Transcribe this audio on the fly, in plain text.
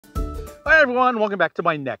Hi everyone, welcome back to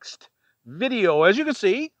my next video. As you can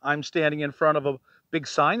see, I'm standing in front of a big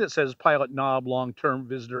sign that says Pilot Knob Long-Term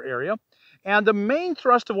Visitor Area. And the main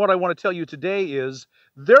thrust of what I want to tell you today is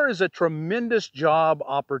there is a tremendous job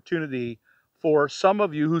opportunity for some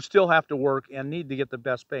of you who still have to work and need to get the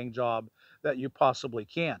best paying job that you possibly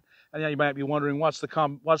can. And now you might be wondering what's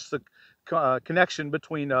the connection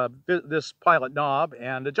between this Pilot Knob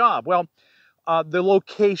and a job. Well, the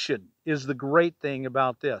location is the great thing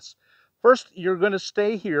about this. First, you're going to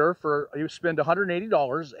stay here you spend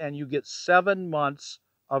 $180 and you get 7 months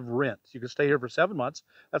of rent. You can stay here for 7 months.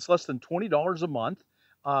 That's less than $20 a month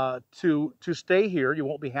to stay here. You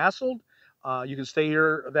won't be hassled. You can stay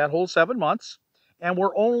here that whole 7 months. And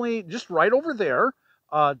we're only just right over there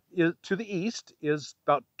to the east is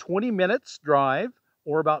about 20 minutes drive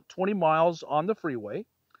or about 20 miles on the freeway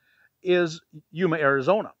is Yuma,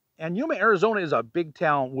 Arizona. And Yuma, Arizona is a big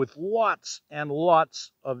town with lots and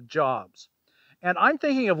lots of jobs. And I'm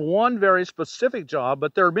thinking of one very specific job,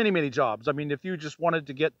 but there are many, many jobs. I mean, if you just wanted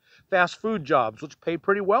to get fast food jobs, which pay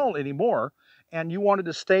pretty well anymore, and you wanted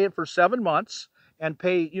to stay it for 7 months and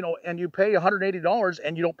pay, and you pay $180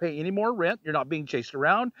 and you don't pay any more rent, you're not being chased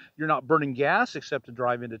around, you're not burning gas except to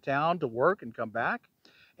drive into town to work and come back.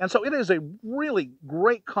 And so it is a really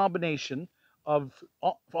great combination of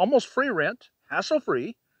almost free rent,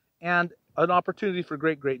 hassle-free, and an opportunity for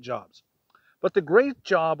great, great jobs. But the great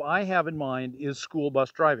job I have in mind is school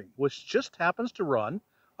bus driving, which just happens to run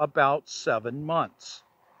about 7 months.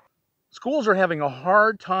 Schools are having a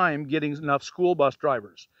hard time getting enough school bus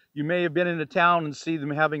drivers. You may have been in a town and see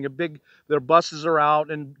them having their buses are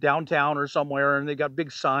out in downtown or somewhere and they got a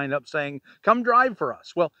big sign up saying, come drive for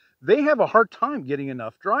us. Well, they have a hard time getting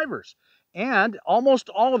enough drivers. And almost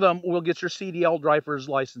all of them will get your CDL driver's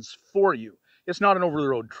license for you. It's not an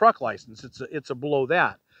over-the-road truck license. It's a below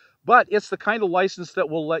that. But it's the kind of license that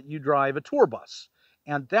will let you drive a tour bus.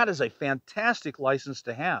 And that is a fantastic license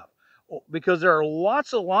to have because there are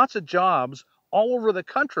lots of jobs all over the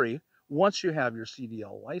country once you have your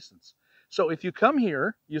CDL license. So if you come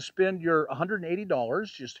here, you spend your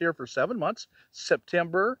 $180 just here for 7 months,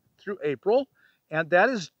 September through April, and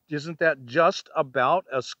isn't that just about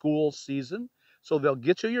a school season? So they'll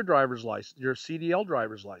get you your driver's license, your CDL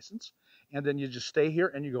driver's license, and then you just stay here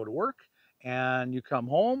and you go to work and you come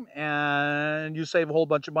home and you save a whole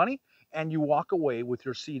bunch of money and you walk away with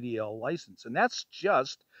your CDL license. And that's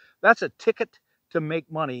a ticket to make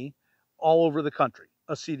money all over the country,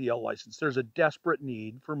 a CDL license. There's a desperate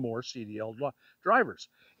need for more CDL drivers.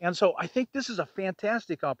 And so I think this is a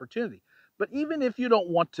fantastic opportunity. But even if you don't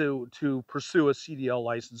want to pursue a CDL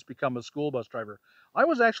license, become a school bus driver, I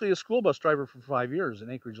was actually a school bus driver for 5 years in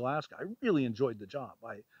Anchorage, Alaska. I really enjoyed the job.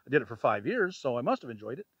 I did it for 5 years, so I must have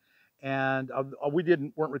enjoyed it. And we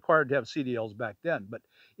weren't required to have CDLs back then. But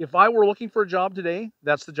if I were looking for a job today,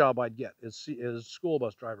 that's the job I'd get is school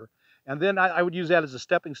bus driver. And then I would use that as a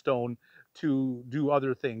stepping stone to do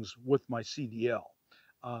other things with my CDL.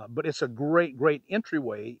 But it's a great, great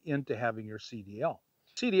entryway into having your CDL.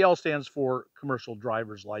 CDL stands for Commercial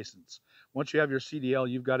Driver's License. Once you have your CDL,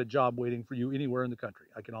 you've got a job waiting for you anywhere in the country.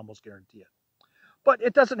 I can almost guarantee it. But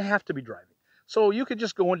it doesn't have to be driving. So you could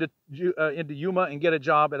just go into Yuma and get a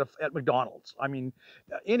job at McDonald's. I mean,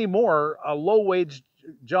 anymore, low-wage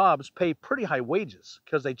jobs pay pretty high wages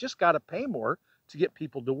because they just got to pay more to get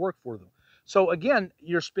people to work for them. So again,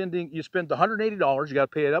 you spend the $180. You got to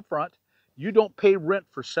pay it up front. You don't pay rent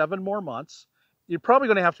for 7 more months. You're probably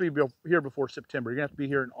going to have to be here before September. You're going to have to be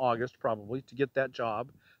here in August probably to get that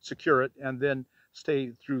job, secure it, and then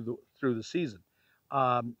stay through the season.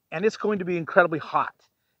 And it's going to be incredibly hot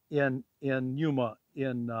in Yuma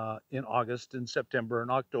in August and September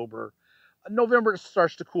and October. November it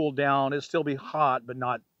starts to cool down. It'll still be hot, but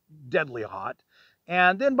not deadly hot.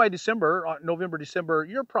 And then by December, November, December,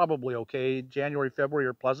 you're probably okay. January, February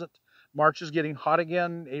are pleasant. March is getting hot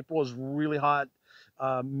again. April is really hot.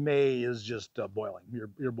 May is just boiling.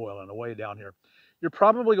 You're boiling away down here. You're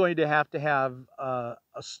probably going to have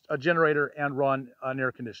a generator and run an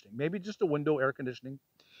air conditioning, maybe just a window air conditioning.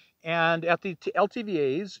 And at the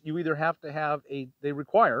LTVAs, you either have to have they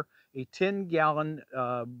require a 10-gallon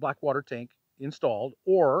black water tank installed,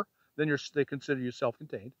 or then they consider you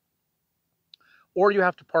self-contained, or you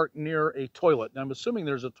have to park near a toilet. And I'm assuming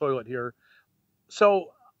there's a toilet here.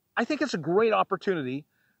 So I think it's a great opportunity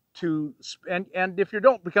and if you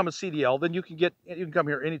don't become a CDL, then you can come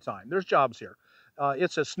here anytime. There's jobs here.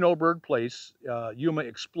 It's a snowbird place. Yuma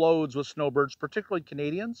explodes with snowbirds, particularly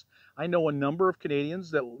Canadians. I know a number of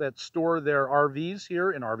Canadians that store their RVs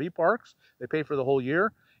here in RV parks. They pay for the whole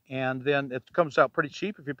year, and then it comes out pretty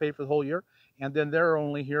cheap if you pay for the whole year. and then they're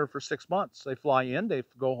only here for 6 months. They fly in, they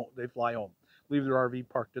fly home, leave their RV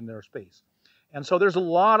parked in their space. And so there's a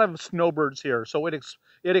lot of snowbirds here. So it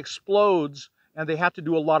explodes, and they have to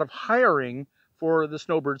do a lot of hiring for the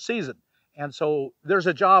snowbird season. And so there's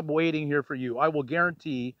a job waiting here for you. I will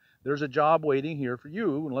guarantee there's a job waiting here for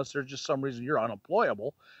you, unless there's just some reason you're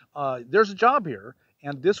unemployable. There's a job here,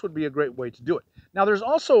 and this would be a great way to do it. Now, there's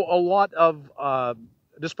also a lot of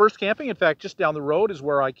dispersed camping. In fact, just down the road is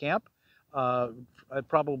where I camp. It's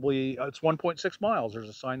 1.6 miles. There's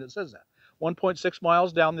a sign that says that. 1.6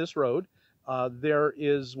 miles down this road, there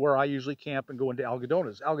is where I usually camp and go into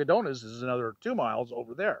Algodones. Algodones is another 2 miles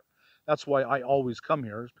over there. That's why I always come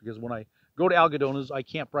here, is because when I go to Algodones, I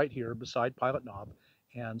camp right here beside Pilot Knob,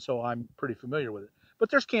 and so I'm pretty familiar with it. But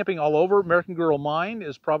there's camping all over. American Girl Mine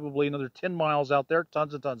is probably another 10 miles out there,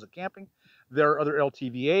 tons and tons of camping. There are other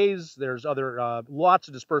LTVAs. There's other lots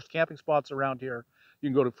of dispersed camping spots around here. You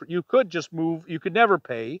can go to. You could just move. You could never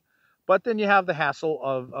pay, but then you have the hassle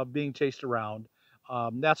of being chased around.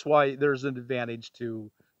 That's why there's an advantage to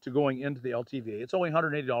going into the LTVA. It's only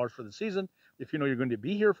 $180 for the season. If you know you're going to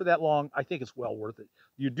be here for that long, I think it's well worth it.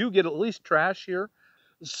 You do get at least trash here.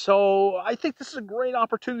 So I think this is a great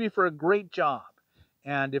opportunity for a great job.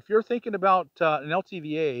 And if you're thinking about an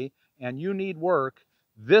LTVA and you need work,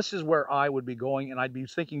 this is where I would be going, and I'd be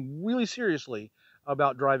thinking really seriously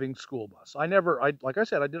about driving school bus. Like I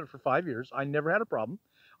said, I did it for 5 years. I never had a problem.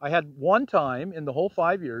 I had one time in the whole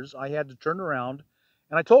 5 years, I had to turn around,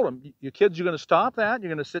 and I told them, you kids, you're going to stop that, you're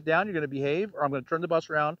going to sit down, you're going to behave, or I'm going to turn the bus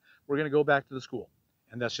around, we're going to go back to the school.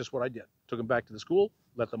 And that's just what I did. Took them back to the school,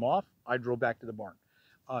 let them off, I drove back to the barn.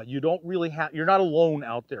 You don't really have, you're not alone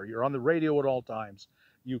out there. You're on the radio at all times.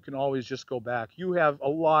 You can always just go back. You have a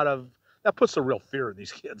lot of, that puts a real fear in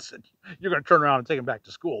these kids. And you're going to turn around and take them back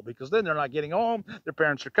to school, because then they're not getting home. Their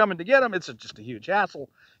parents are coming to get them. It's just a huge hassle.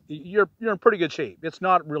 You're in pretty good shape. It's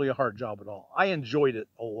not really a hard job at all. I enjoyed it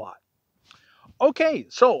a lot. Okay,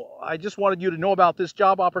 so I just wanted you to know about this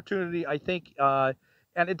job opportunity. I think, and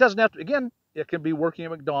it doesn't have to, again, it can be working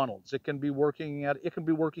at McDonald's. It can be working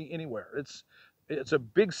anywhere. It's a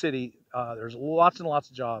big city. There's lots and lots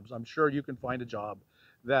of jobs. I'm sure you can find a job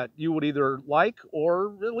that you would either like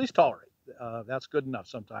or at least tolerate. That's good enough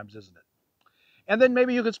sometimes, isn't it? And then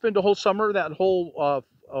maybe you could spend a whole summer, that whole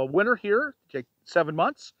winter here, take 7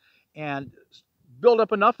 months, and build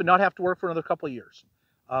up enough and not have to work for another couple of years.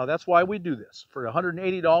 That's why we do this. For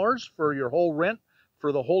 $180 for your whole rent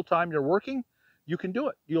for the whole time you're working, you can do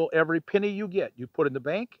it. Every penny you get, you put in the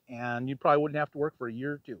bank, and you probably wouldn't have to work for a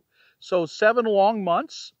year or two. So 7 long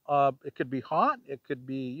months. It could be hot. It could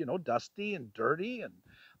be, dusty and dirty,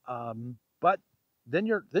 and but then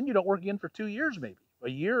you don't work again for 2 years, maybe a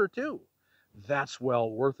year or two. That's well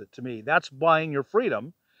worth it to me. That's buying your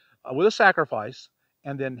freedom with a sacrifice,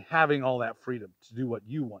 and then having all that freedom to do what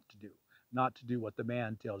you want to do, not to do what the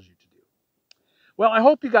man tells you to do. Well, I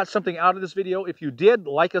hope you got something out of this video. If you did,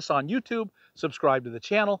 like us on YouTube, subscribe to the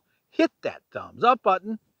channel, hit that thumbs up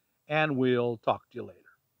button, and we'll talk to you later.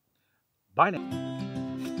 Bye now.